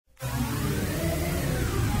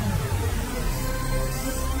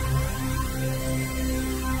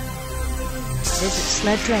Visit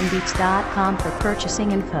sledtrendbeats.com for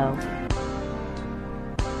purchasing info.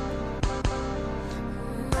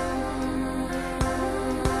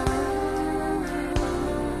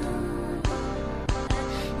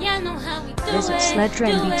 Visit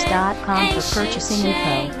sledtrendbeats.com for purchasing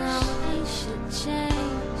info.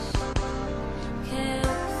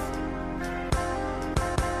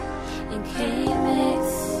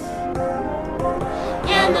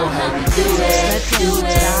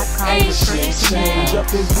 Up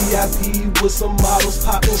in VIP with some models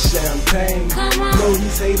popping champagne. Know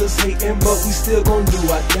these haters hating, but we still gon' do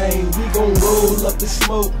our thing. We gon' roll up the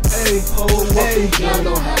smoke, ayy, hold up and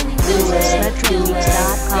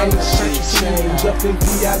Up in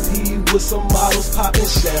VIP with some models popping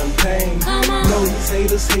champagne. Know these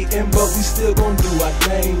haters hating, but we still gon' do our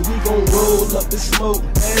thing. We gon' roll up the smoke,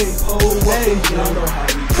 ayy, hold up and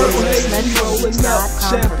Purple haze, we rollin' up,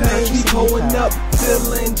 champagne, we pulling up,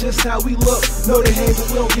 feeling just how we look. Know they hate, but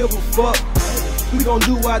we don't give a fuck. We gon'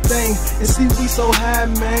 do our thing, and see we so high,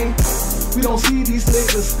 man. We don't see these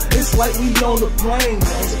niggas, it's like we on the plane.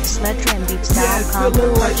 Yeah,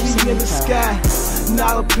 feeling like we in the sky.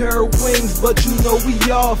 Not a pair of wings, but you know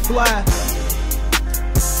we all fly.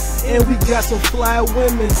 And we got some fly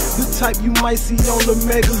women, the type you might see on the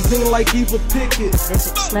magazine like Eva Pickett.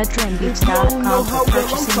 Visit sledtrendbeats.com for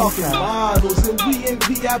purchasing info. Bottles, and we in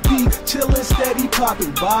VIP, chillin' steady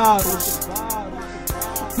popping bottles.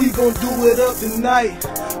 We gon' do it up tonight.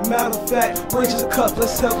 Matter of fact, raise your cup,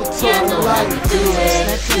 let's have a toast tonight.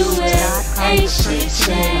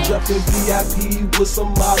 Up in VIP with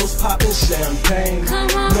some models popping champagne.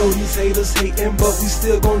 Know these haters hating, but we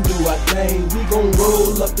still gon' do our thing. We gon'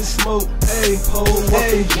 roll up the smoke, ayy, pull up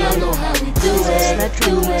and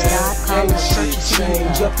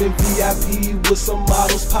Up in VIP with some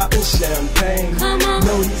models popping champagne.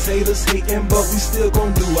 Know these haters hating, but we still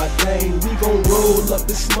gon' do our thing. We gon' roll up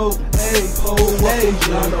the smoke, ayy, pull up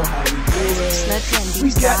and We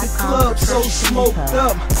got the club so smoked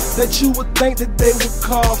up that you would think that they would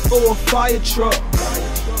call for a fire truck.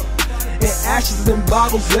 And ashes and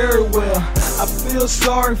bottles everywhere. I feel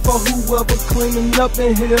sorry for whoever cleaning up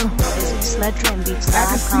in here. I can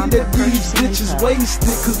see that these bitches wasted,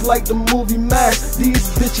 cause like the movie Mask, these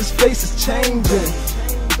bitches' faces changing.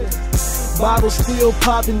 Bottles still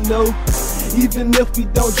popping, no. Even if we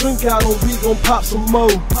don't drink out on, we gon' pop some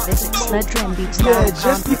more. Yeah,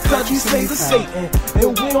 just because we say the Satan,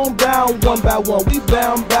 and we don't bound one by one, we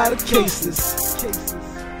bound by the cases.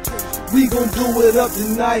 We gon' do it up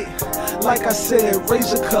tonight. Like I said,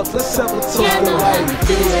 raise your cup, let's have a toast tonight.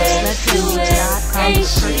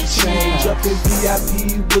 Up in VIP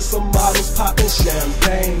with some models popping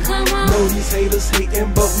champagne. Know these haters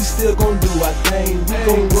hating, but we still gon' do our thing. We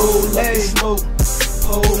gon' roll up the smoke,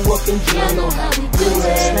 pull up and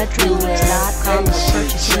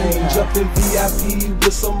Up in VIP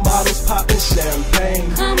with some models popping champagne.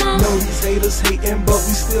 Know these haters hating, but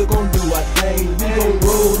we still gon' do our thing. We gon'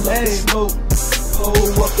 roll up the smoke,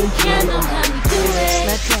 pull up and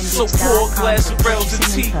So pour a glass of rails and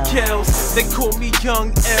t-kellz. They call me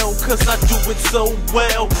Young L, cause I do it so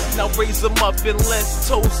well. Now raise them up and let's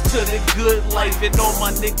toast to the good life. And all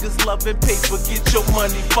my niggas loving paper, get your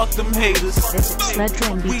money, fuck them haters.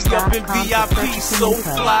 We up in VIP, so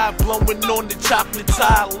fly, blowing on the chocolate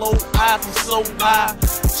tie. Low eyes, I'm so high.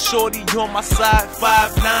 Shorty on my side,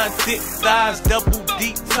 5'9", thick thighs, double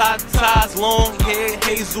deep tie ties, long hair,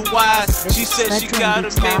 hazel eyes. She said she got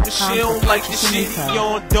a man, but she don't like the shit he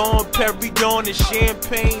on. Dawn, Perignon, and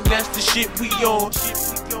champagne, that's the shit we on.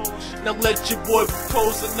 Now let your boy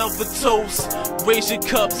propose another toast. Raise your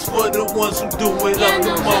cups for the ones who do it up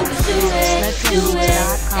the most.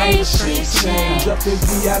 Up in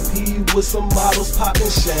VIP with some models popping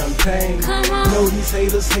champagne. Know these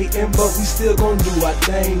haters hating, but we still gon' do our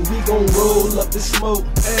thing. We gon' roll up the smoke,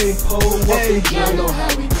 ayy, pull up and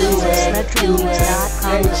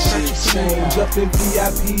Up in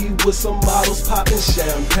VIP with some models popping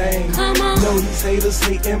champagne. Know these haters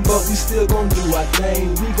hating, but we still gon' do our thing.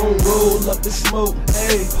 We gon' roll up the smoke,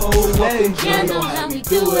 ayy, pull up and you know how we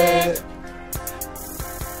do it.